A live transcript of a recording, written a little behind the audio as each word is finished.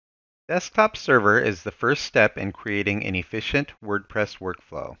Desktop Server is the first step in creating an efficient WordPress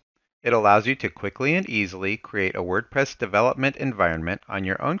workflow. It allows you to quickly and easily create a WordPress development environment on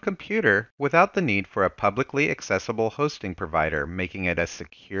your own computer without the need for a publicly accessible hosting provider, making it a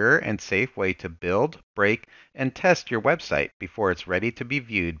secure and safe way to build, break, and test your website before it's ready to be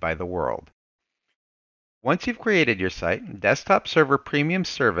viewed by the world. Once you've created your site, Desktop Server Premium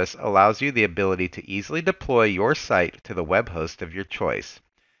Service allows you the ability to easily deploy your site to the web host of your choice.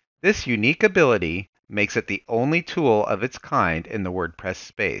 This unique ability makes it the only tool of its kind in the WordPress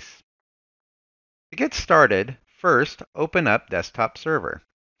space. To get started, first open up Desktop Server.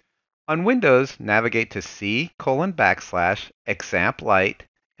 On Windows, navigate to C:\\examp lite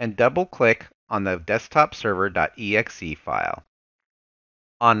and double-click on the DesktopServer.exe file.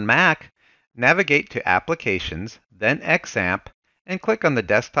 On Mac, navigate to Applications, then XAMPP, and click on the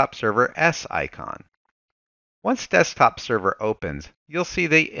Desktop Server S icon. Once Desktop Server opens, you'll see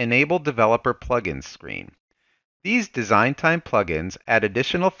the Enable Developer Plugins screen. These design time plugins add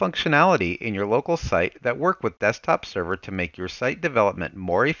additional functionality in your local site that work with Desktop Server to make your site development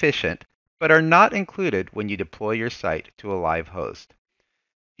more efficient, but are not included when you deploy your site to a live host.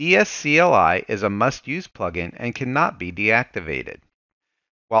 DSCLI is a must-use plugin and cannot be deactivated.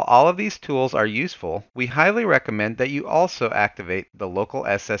 While all of these tools are useful, we highly recommend that you also activate the local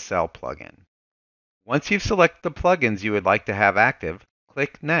SSL plugin. Once you've selected the plugins you would like to have active,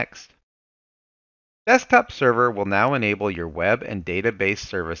 click Next. Desktop Server will now enable your web and database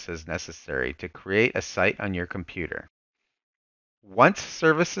services necessary to create a site on your computer. Once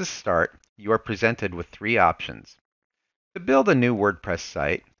services start, you are presented with three options. To build a new WordPress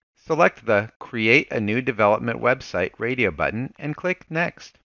site, select the Create a New Development Website radio button and click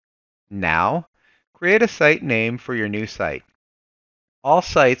Next. Now, create a site name for your new site. All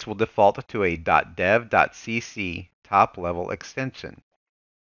sites will default to a .dev.cc top-level extension.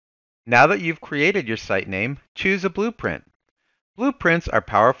 Now that you've created your site name, choose a blueprint. Blueprints are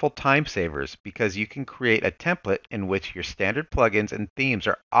powerful time savers because you can create a template in which your standard plugins and themes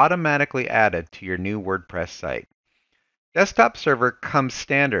are automatically added to your new WordPress site. Desktop Server comes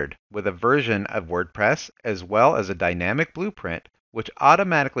standard with a version of WordPress as well as a dynamic blueprint which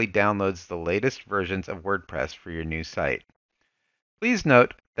automatically downloads the latest versions of WordPress for your new site. Please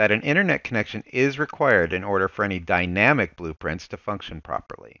note that an internet connection is required in order for any dynamic blueprints to function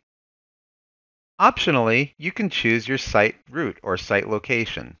properly. Optionally, you can choose your site route or site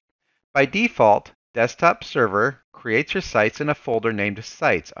location. By default, Desktop Server creates your sites in a folder named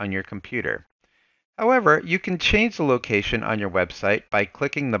Sites on your computer. However, you can change the location on your website by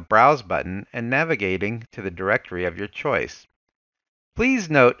clicking the Browse button and navigating to the directory of your choice. Please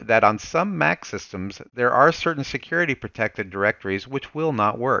note that on some Mac systems, there are certain security-protected directories which will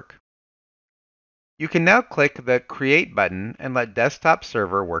not work. You can now click the Create button and let Desktop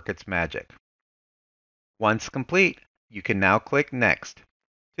Server work its magic. Once complete, you can now click Next.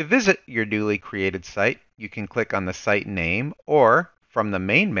 To visit your newly created site, you can click on the site name, or from the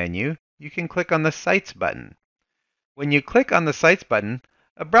main menu, you can click on the Sites button. When you click on the Sites button,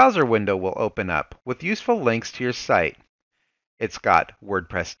 a browser window will open up with useful links to your site. It's got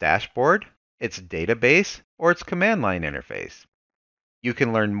WordPress dashboard, its database, or its command line interface. You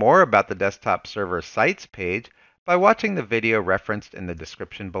can learn more about the Desktop Server Sites page by watching the video referenced in the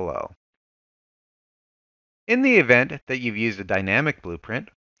description below. In the event that you've used a dynamic blueprint,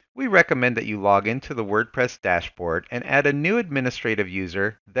 we recommend that you log into the WordPress dashboard and add a new administrative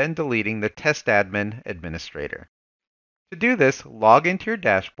user, then deleting the test admin administrator. To do this, log into your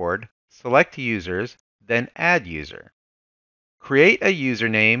dashboard, select Users, then Add User. Create a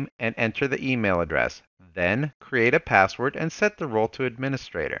username and enter the email address, then create a password and set the role to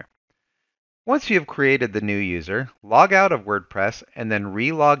administrator. Once you have created the new user, log out of WordPress and then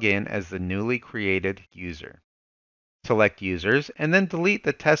re-log in as the newly created user. Select Users and then delete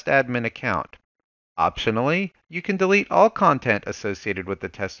the test admin account. Optionally, you can delete all content associated with the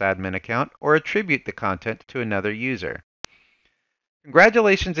test admin account or attribute the content to another user.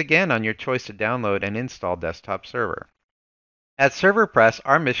 Congratulations again on your choice to download and install Desktop Server. At ServerPress,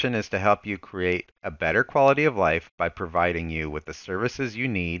 our mission is to help you create a better quality of life by providing you with the services you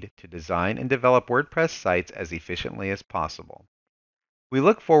need to design and develop WordPress sites as efficiently as possible. We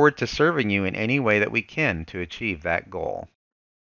look forward to serving you in any way that we can to achieve that goal.